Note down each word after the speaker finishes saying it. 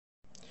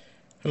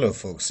Hello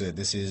folks,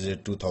 this is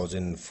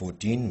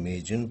 2014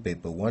 May June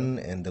paper 1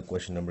 and the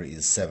question number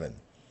is 7.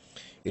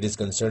 It is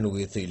concerned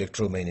with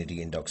electromagnetic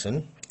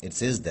induction. It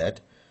says that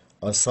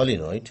a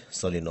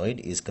solenoid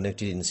is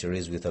connected in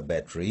series with a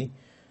battery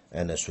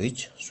and a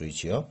switch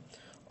here.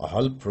 A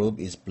Hall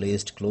probe is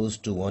placed close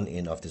to one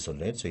end of the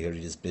solenoid. So here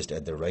it is placed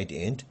at the right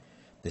end.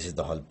 This is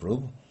the Hall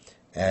probe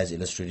as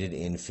illustrated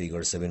in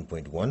figure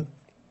 7.1.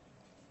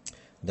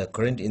 The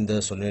current in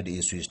the solenoid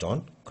is switched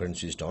on,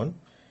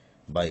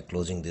 by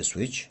closing the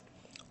switch.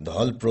 The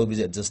Hall probe is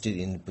adjusted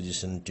in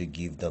position to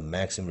give the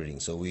maximum reading.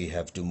 So we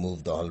have to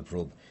move the Hall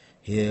probe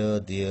here,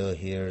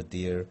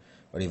 there,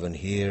 or even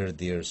here,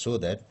 there, so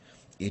that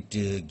it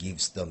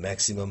gives the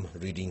maximum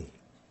reading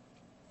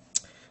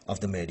of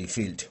the magnetic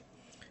field.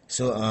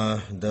 So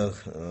the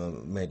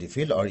magnetic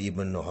field or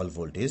even Hall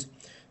voltage,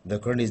 the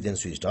current is then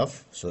switched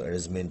off. So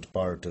arrangement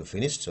part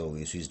finished, so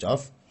we switched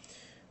off.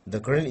 The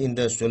current in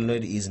the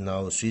solenoid is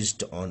now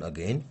switched on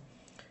again.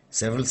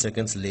 Several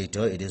seconds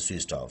later it is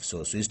switched off.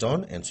 So switched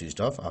on and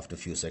switched off after a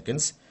few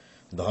seconds.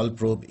 The Hall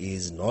probe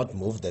is not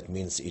moved. That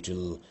means it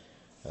will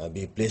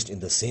be placed in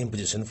the same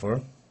position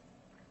for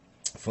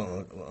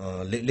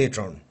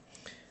later on.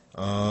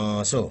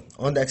 So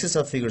on the axis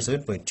of figure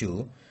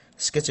 7.2,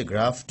 sketch a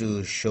graph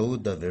to show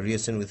the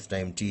variation with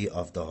time t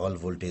of the Hall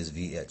voltage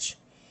Vh.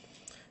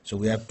 So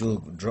we have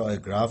to draw a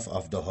graph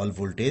of the Hall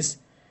voltage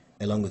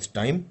along with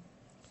time.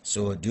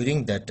 So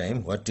during that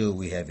time, what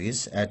we have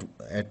is at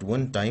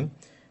one time,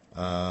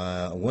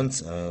 at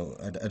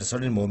a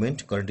certain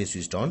moment current is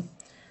switched on,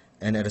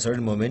 and at a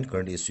certain moment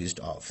current is switched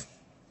off.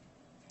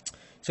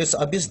 So it's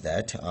obvious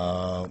that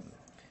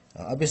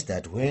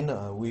when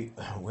the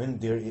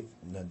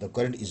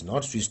current is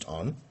not switched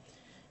on,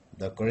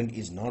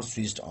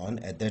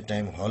 at that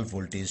time Hall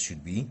voltage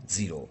should be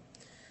 0.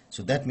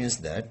 So that means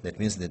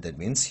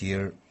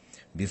here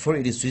before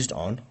it is switched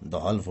on,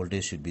 the Hall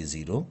voltage should be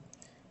 0.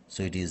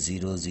 So it is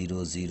 0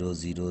 0 0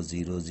 0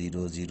 0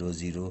 0 0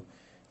 0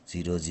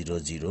 0 0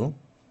 0,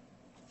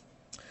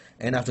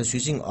 and after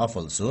switching off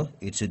also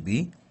it should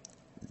be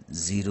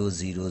 0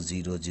 0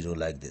 0 0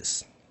 like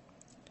this.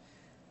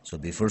 So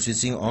before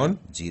switching on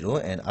 0,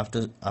 and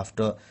after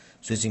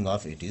switching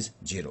off it is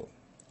 0.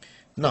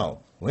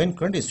 Now when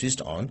current is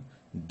switched on,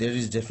 there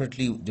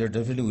definitely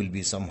will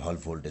be some Hall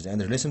voltage,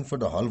 and the relation for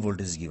the Hall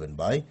voltage is given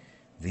by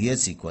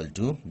Vh equal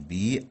to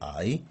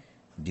Bi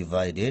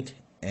divided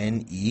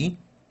NET.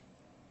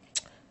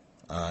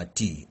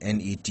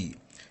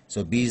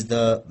 So B is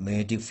the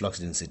magnetic flux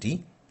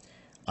density,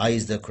 I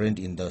is the current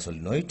in the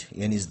solenoid,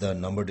 N is the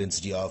number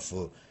density of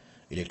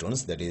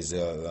electrons, that is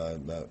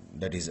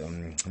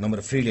number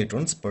of free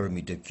electrons per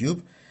meter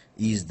cube,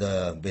 E is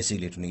the basic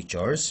electronic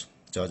charge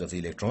of the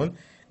electron,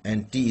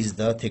 and T is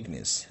the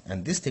thickness,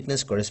 and this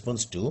thickness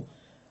corresponds to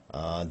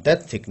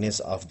that thickness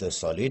of the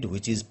solid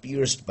which is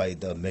pierced by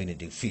the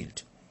magnetic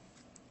field.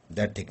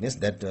 That thickness,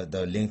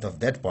 the length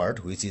of that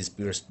part which is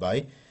pierced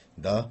by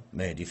the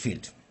magnetic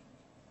field.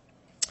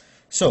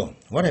 So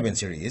what happens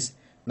here is,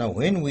 now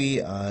when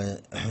we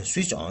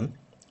switch on,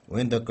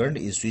 when the current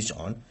is switched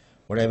on,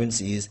 what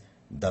happens is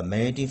the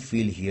magnetic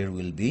field here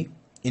will be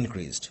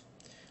increased.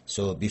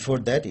 So before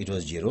that it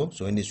was 0.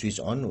 So when you switch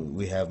on,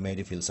 we have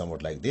magnetic field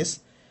somewhat like this,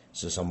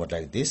 so somewhat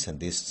like this, and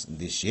this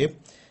shape,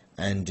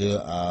 and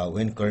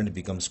when current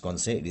becomes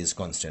constant, it is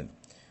constant.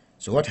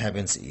 So what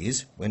happens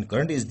is, when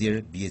current is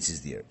there, BH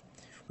is there.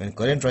 When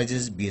current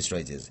rises, BH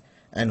rises,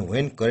 and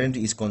when current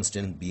is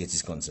constant, BH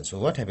is constant. So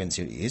what happens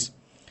here is,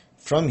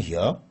 from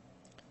here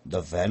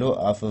the value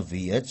of a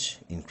VH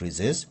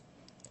increases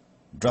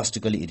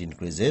drastically, it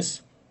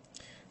increases,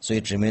 so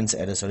it remains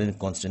at a certain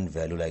constant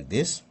value like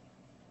this,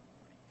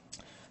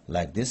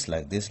 like this,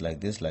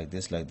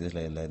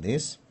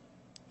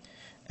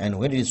 and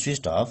when it is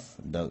switched off,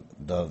 the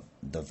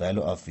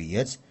value of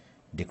VH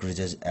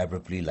decreases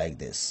abruptly like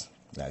this,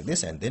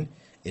 and then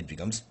it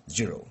becomes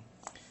 0.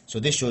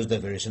 So this shows the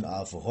variation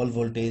of Hall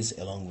voltage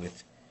along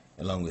with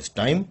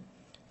time,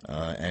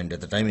 and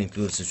the time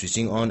includes the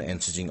switching on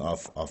and switching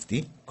off of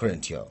the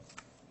current here.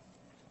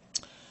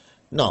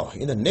 Now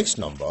in the next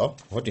number,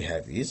 what you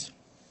have is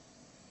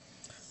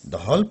the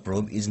Hall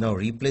probe is now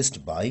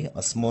replaced by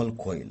a small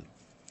coil.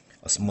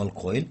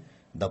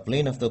 The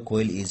plane of the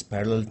coil is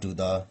parallel to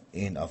the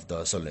end of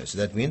the solenoid. So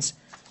that means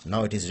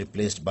now it is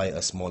replaced by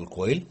a small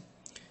coil.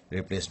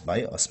 So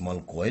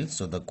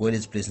the coil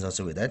is placed in such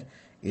a way that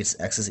its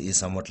axis is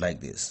somewhat like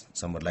this,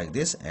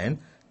 and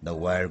the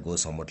wire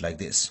goes somewhat like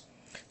this.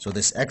 So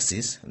this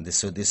axis,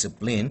 this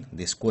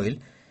coil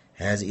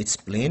has its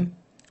plane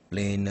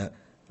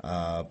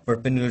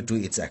perpendicular to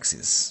its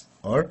axis,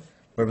 or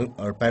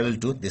parallel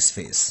to this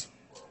face.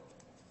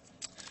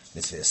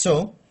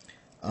 So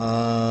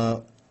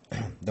the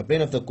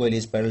plane of the coil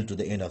is parallel to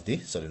the end of the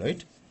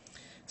solenoid.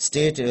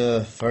 State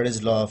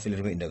Faraday's law of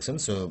electromagnetic induction.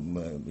 So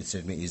its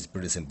statement is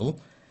pretty simple.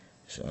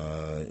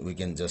 We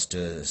can just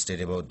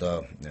state about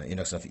the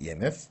induction of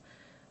EMF,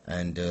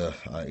 and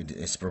it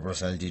is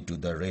proportionality to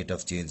the rate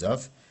of change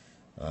of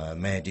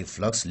magnetic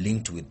flux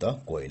linked with the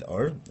coil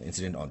or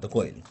incident on the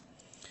coil.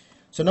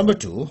 So number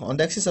 2, on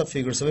the axis of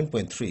figure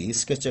 7.3,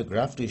 sketch a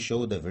graph to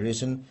show the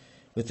variation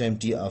with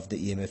empty of the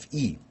EMF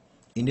E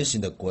induced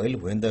in the coil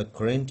when the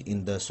current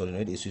in the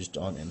solenoid is switched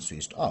on and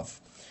switched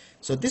off.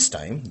 So this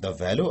time the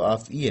value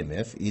of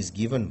EMF is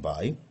given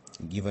by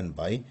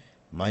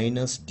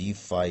minus d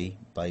phi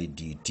by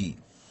dt.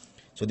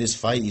 So this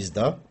phi is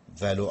the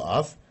value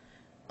of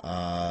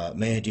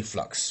magnetic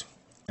flux,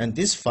 and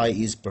this phi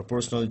is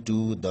proportional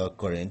to the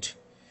current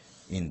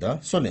in the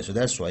solenoid. So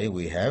that's why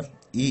we have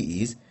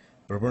E is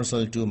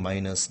proportional to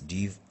minus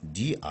di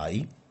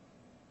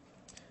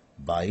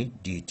by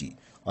dt,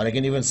 or I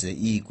can even say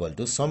E equal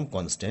to some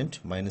constant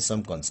minus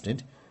some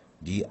constant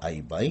di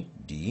by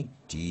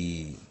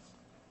dt.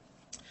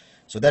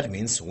 So that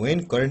means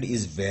when current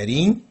is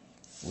varying,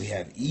 we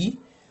have E.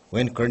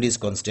 When current is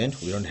constant,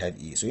 we don't have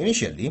E. So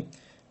initially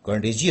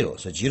current is 0.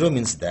 So 0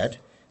 means that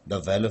the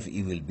value of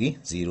E will be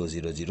 0,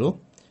 0, 0.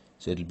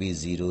 So it will be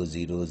 0,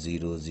 0,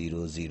 0,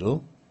 0,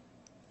 0.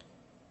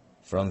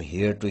 From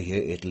here to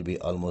here it will be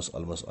almost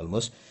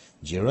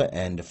 0,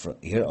 and from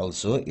here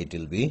also it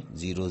will be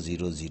 0,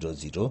 0, 0,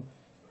 0,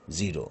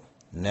 0.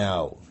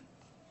 Now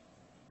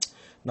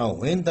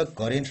when the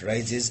current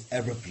rises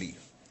abruptly,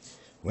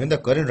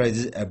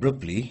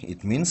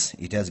 it means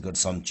it has got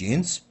some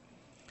change.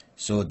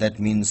 So that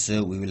means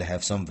we will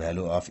have some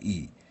value of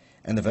E,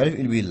 and the value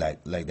will be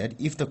like that.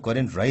 If the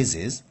current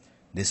rises,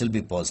 this will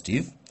be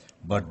positive,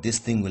 but this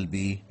thing will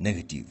be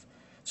negative.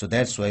 So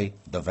that's why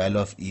the value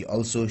of E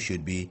also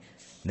should be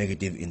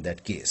negative in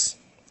that case.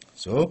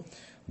 So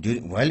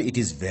while it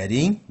is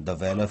varying, the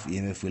value of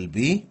EMF will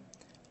be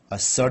a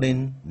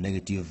sudden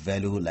negative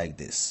value like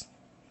this.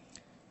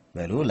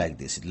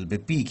 It will be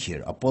peak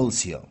here, a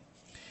pulse here.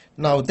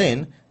 Now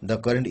then the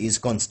current is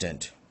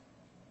constant.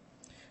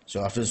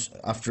 So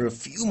after a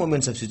few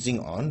moments of switching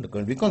on, the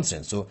current will be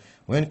constant. So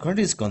when current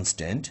is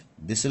constant,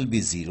 this will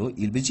be 0, it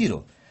will be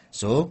 0.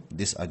 So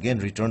this again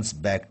returns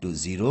back to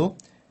 0,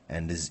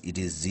 and it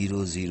is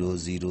 0, 0,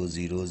 0,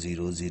 0, 0,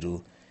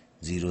 0,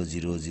 0,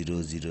 0,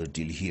 0, 0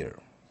 till here.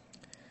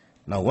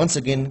 Now once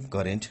again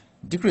current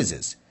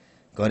decreases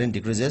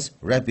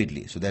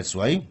rapidly. So that's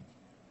why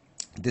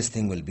this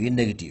thing will be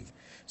negative.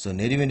 So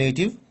negative and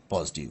negative,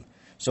 positive.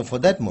 So for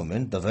that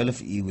moment, the value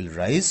of E will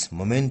rise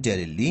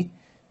momentarily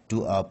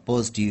to a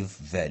positive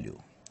value,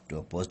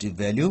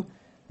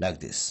 like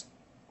this.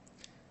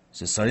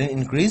 So sudden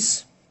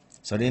decrease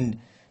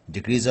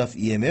of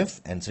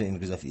EMF and sudden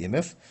increase of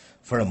EMF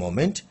for a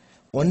moment,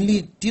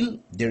 only till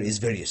there is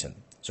variation.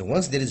 So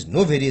once there is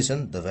no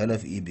variation, the value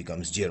of E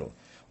becomes 0.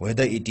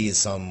 Whether it is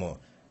some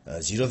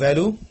zero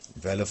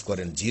value of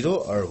current 0,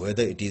 or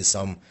whether it is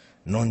some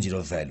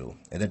non-zero value,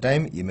 at the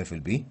time EMF will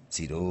be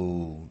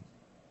 0.